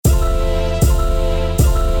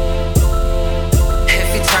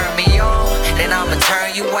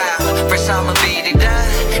First I'ma beat it up,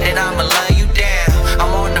 then I'ma love you down.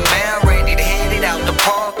 I'm on the mound, ready to hit it out the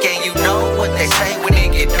park, and you know what they say when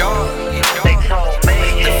it get dark. They told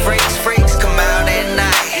me The freaks come out at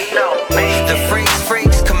night. you know me. The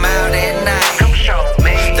freaks come out at night. Come show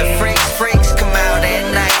me. The freaks come out at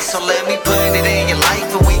night. So let me put it in your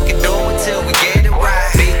life, and we can do it till we get it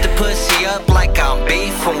right. Beat the pussy up like I'm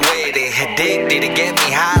beefing with it. Addicted to get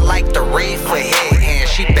me high like the reefer hit. And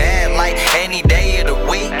she bad like any day of the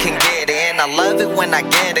week can get it. And I love it when I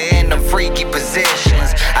get her in them freaky positions.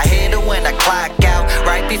 I hit her when I clock out,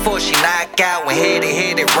 right before she knock out. And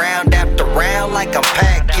hit it round after round like I'm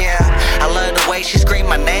packed, yeah. I love the way she scream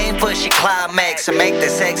my name for she climax, and make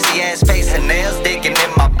that sexy ass face and nails digging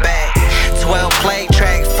in my back. 12 play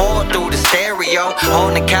track 4 through the stereo,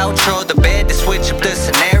 on the couch or the bed to switch up the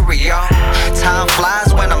scenario. Time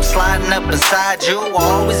flies when I'm sliding up beside you. I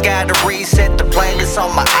always gotta reset the playlist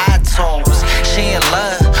on my iTunes. She in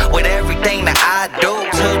love with everything that I do.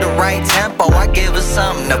 To the right tempo, I give her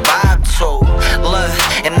something to vibe to. Look,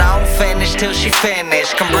 and I don't finish till she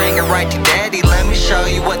finish. Come bring it right to daddy, let me show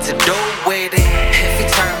you what to do with it. If you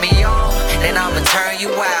turn me on, then I'ma turn you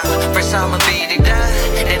out. First I'ma beat it up,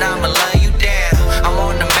 then I'ma love you down. I'm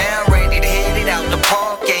on the mound, ready to hit it out the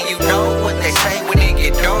park, and you know what they say when it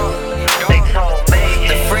get dark. They told me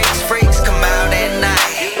The freaks come out at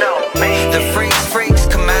night. you know me. The freaks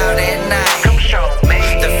come out at night. Come show me.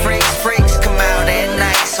 The freaks come out at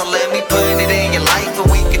night. So let me put it in your life,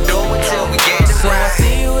 and we can do it till we get it So I right.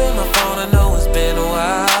 see you in my phone, I know it's been a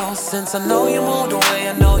while since I know you moved away,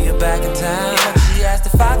 I know you're back in town. She asked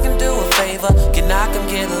if I can do a favor, can I come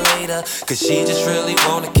get her later? Cause she just really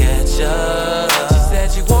wanna catch up. She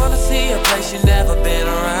said you wanna see a place you never been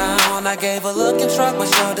around. I gave a look and shrugged my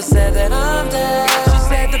shoulder, said that I'm down. She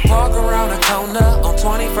said to park around the corner on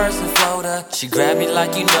 21st and Florida. She grabbed me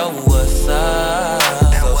like you know what's up.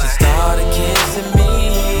 So she started kissing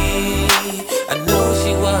me. I knew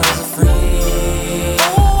she was a freak.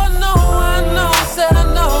 Oh, I know, said I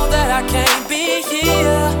know that I can't be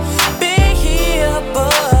here,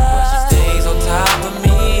 but she stays on top of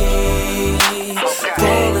me,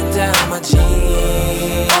 pulling down my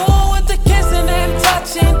jeans. Oh, with the kissing and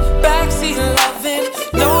touching, backseat loving,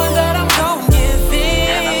 knowing that I'm gon' give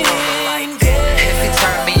in. If you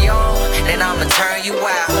turn me on, then I'ma turn you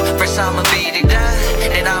out. First I'ma beat it up,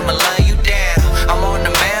 then I'ma love you down. I'm on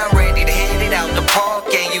the mound, ready to hit it out the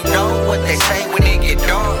park, and you know what they say when it get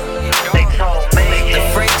dark. They told me The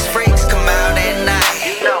freaks come out at night.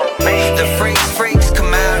 you know me. The freaks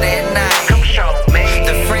come out at night. Come show me.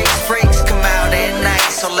 The freaks come out at night.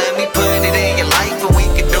 So let me put it in your life, and we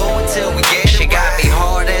can do it till we get it. She got me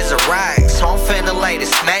hard as a rock, so I'm finna lay the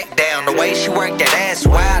smack down. The way she work that ass,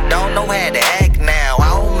 why I don't know how to act now. I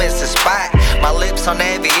don't miss a spot. My lips on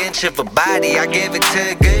every inch of her body. I give it to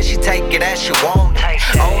her good, she take it as she want it.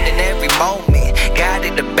 Owning every moment, got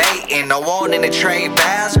it debating. I wanting to trade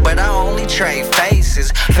vows, but I only trade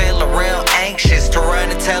faces. Feeling real anxious to run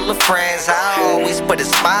and tell her friends. I always put a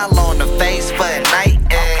smile on her face for a night.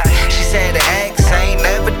 She said her ex ain't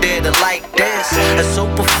never did it like this. A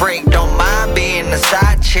super freak, don't mind being a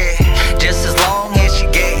side chick, just as long as she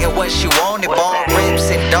getting what she wanted. Bone ribs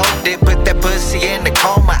and dope dip, put that pussy in the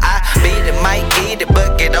coma. I beat it, might eat it,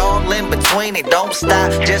 but get all in between it. Don't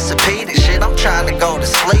stop, just repeat it. Shit, I'm trying to go to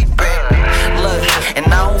sleep in. Look, and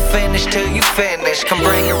I don't finish till you finish. Come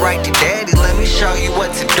bring it right to daddy, let me show you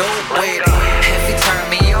what to do with it. If you turn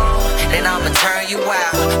me on, then I'ma turn you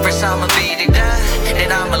out. First I'ma beat it up,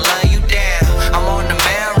 then I'ma love you